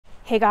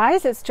Hey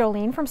guys, it's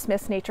Jolene from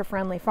Smith's Nature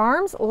Friendly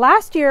Farms.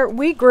 Last year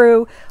we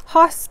grew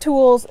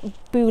Hostools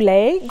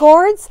Boulet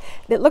gourds.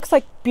 It looks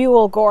like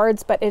Buell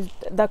gourds, but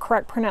the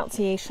correct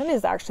pronunciation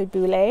is actually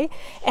Boulet.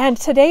 And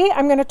today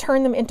I'm going to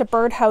turn them into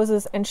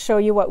birdhouses and show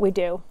you what we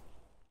do.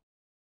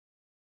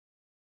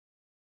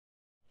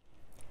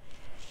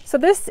 So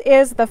this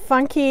is the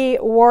funky,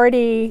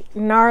 warty,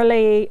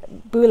 gnarly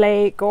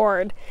Boulet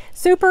gourd.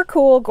 Super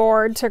cool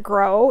gourd to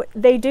grow.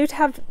 They do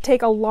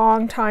take a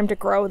long time to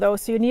grow though,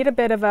 so you need a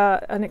bit of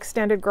an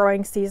extended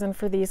growing season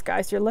for these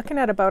guys. You're looking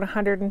at about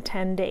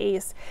 110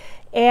 days.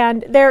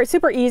 And they're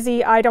super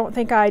easy. I don't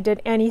think I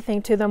did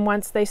anything to them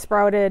once they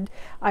sprouted.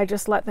 I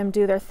just let them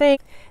do their thing.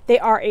 They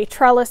are a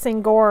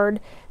trellising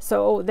gourd,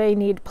 so they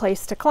need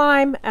place to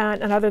climb.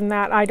 And other than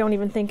that, I don't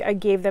even think I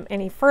gave them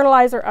any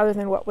fertilizer other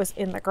than what was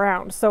in the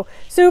ground. So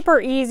super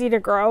easy to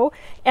grow.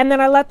 And then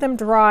I let them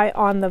dry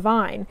on the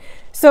vine.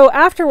 So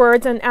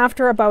afterwards, and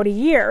after about a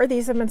year,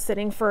 these have been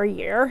sitting for a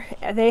year,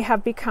 they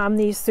have become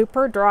these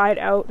super dried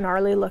out,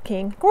 gnarly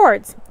looking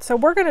gourds. So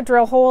we're going to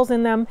drill holes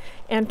in them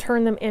and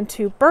turn them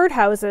into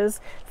birdhouses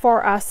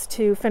for us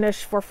to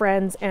finish for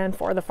friends and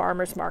for the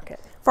farmers market.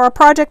 For our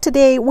project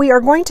today, we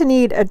are going to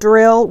need a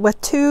drill with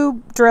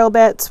 2 drill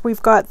bits.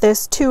 We've got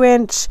this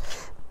 2-inch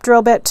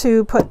drill bit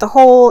to put the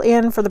hole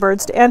in for the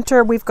birds to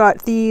enter. We've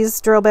got these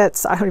drill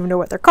bits, I don't even know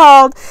what they're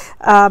called.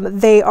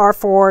 They are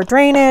for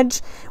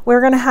drainage. We're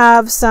going to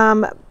have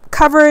some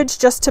coverage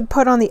just to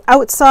put on the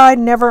outside,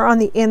 never on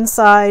the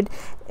inside.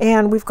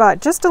 And we've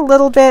got just a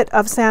little bit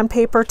of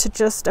sandpaper to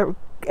just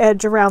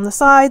edge around the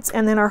sides,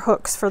 and then our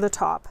hooks for the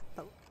top.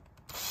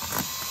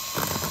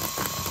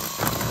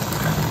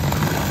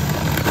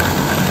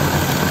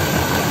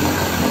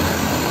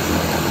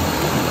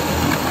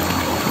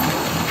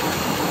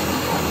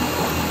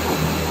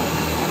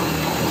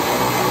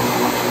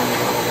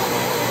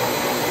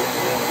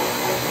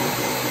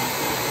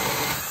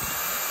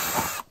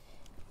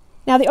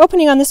 Now the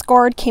opening on this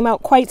gourd came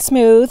out quite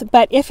smooth,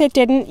 but if it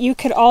didn't, you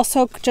could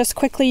also just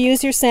quickly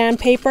use your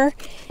sandpaper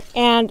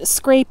and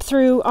scrape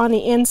through on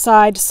the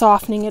inside,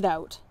 softening it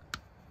out.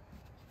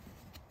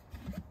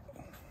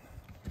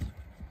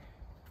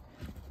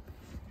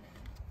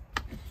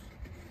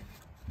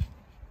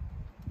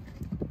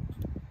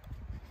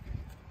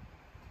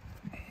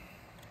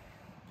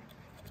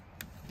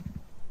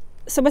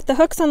 So with the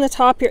hooks on the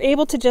top, you're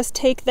able to just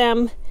take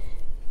them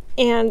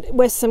and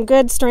with some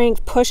good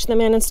strength push them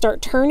in and start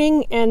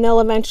turning, and they'll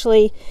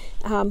eventually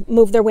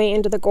move their way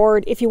into the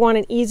gourd. If you want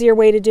an easier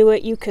way to do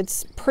it, you could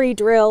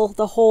pre-drill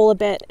the hole a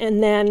bit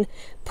and then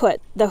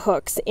put the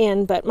hooks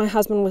in, but my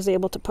husband was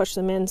able to push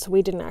them in, so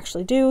we didn't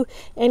actually do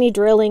any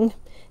drilling.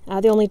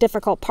 The only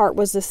difficult part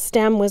was the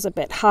stem was a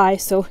bit high,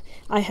 so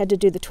I had to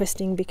do the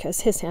twisting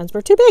because his hands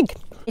were too big.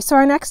 So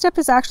our next step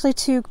is actually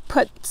to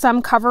put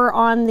some cover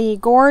on the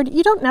gourd.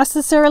 You don't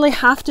necessarily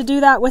have to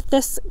do that with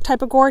this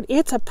type of gourd.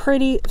 It's a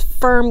pretty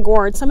firm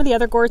gourd. Some of the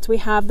other gourds we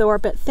have though are a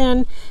bit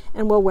thin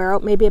and will wear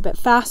out maybe a bit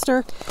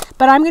faster.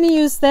 But I'm going to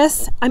use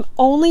this. I'm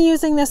only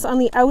using this on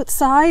the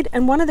outside,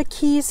 and one of the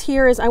keys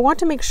here is I want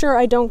to make sure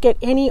I don't get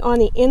any on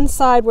the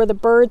inside where the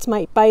birds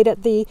might bite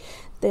at the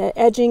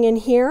edging in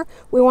here.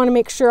 We want to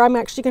make sure, I'm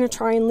actually going to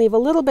try and leave a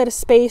little bit of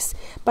space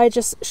by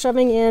just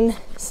shoving in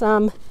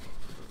some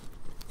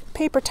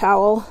paper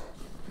towel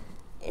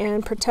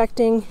and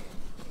protecting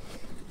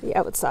the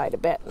outside a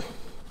bit.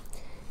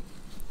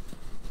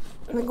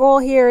 And the goal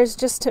here is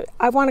just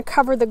I want to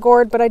cover the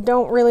gourd, but I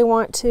don't really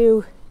want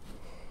to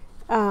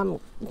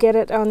get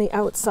it on the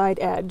outside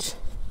edge.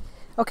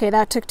 Okay,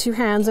 that took 2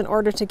 hands in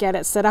order to get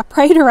it set up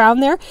right around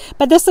there.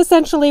 But this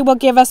essentially will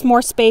give us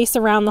more space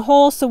around the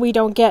hole so we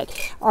don't get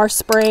our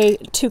spray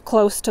too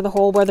close to the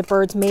hole where the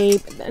birds may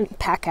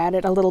peck at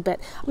it a little bit.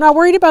 I'm not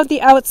worried about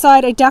the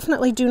outside. I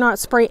definitely do not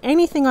spray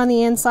anything on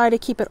the inside. I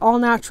keep it all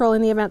natural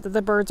in the event that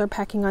the birds are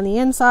pecking on the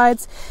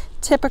insides.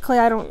 Typically,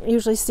 I don't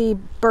usually see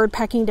bird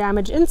pecking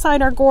damage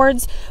inside our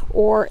gourds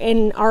or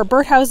in our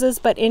birdhouses,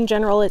 but in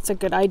general, it's a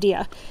good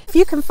idea. If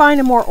you can find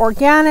a more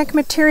organic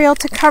material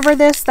to cover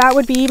this, that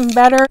would be even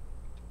better.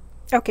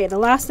 Okay, the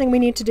last thing we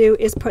need to do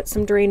is put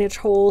some drainage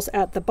holes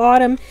at the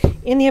bottom.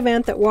 In the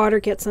event that water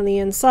gets on the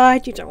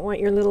inside, you don't want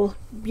your little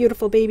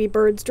beautiful baby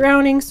birds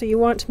drowning, so you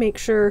want to make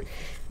sure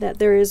that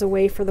there is a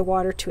way for the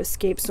water to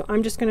escape. So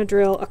I'm just going to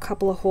drill a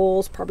couple of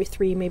holes, probably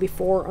 3, maybe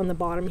 4 on the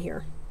bottom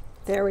here.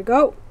 There we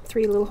go,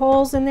 3 little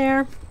holes in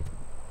there.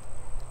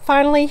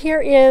 Finally,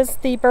 here is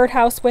the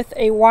birdhouse with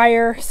a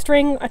wire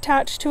string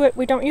attached to it.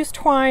 We don't use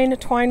twine.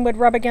 Twine would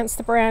rub against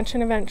the branch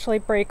and eventually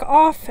break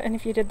off, and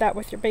if you did that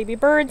with your baby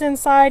birds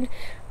inside,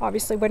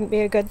 obviously wouldn't be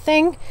a good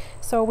thing.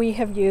 So we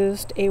have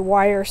used a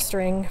wire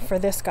string for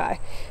this guy.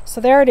 So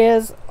there it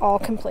is, all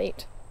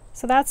complete.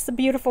 So that's the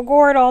beautiful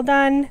gourd all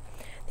done.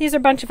 These are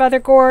a bunch of other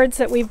gourds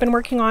that we've been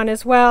working on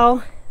as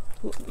well.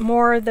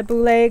 More of the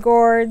Boulet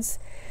gourds,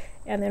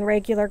 and then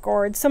regular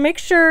gourds. So make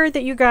sure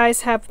that you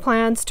guys have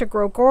plans to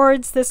grow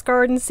gourds this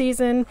garden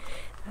season.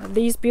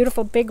 These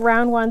beautiful big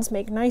round ones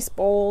make nice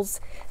bowls.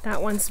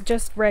 That one's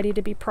just ready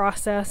to be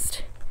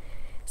processed.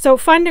 So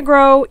fun to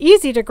grow,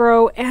 easy to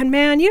grow, and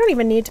man, you don't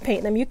even need to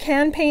paint them. You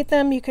can paint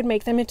them, you could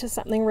make them into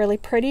something really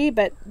pretty,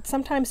 but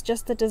sometimes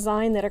just the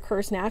design that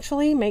occurs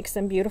naturally makes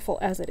them beautiful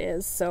as it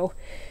is. So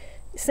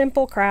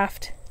simple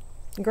craft,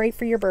 great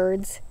for your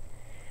birds.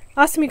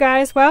 Awesome, you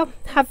guys. Well,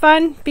 have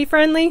fun, be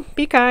friendly,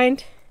 be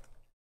kind.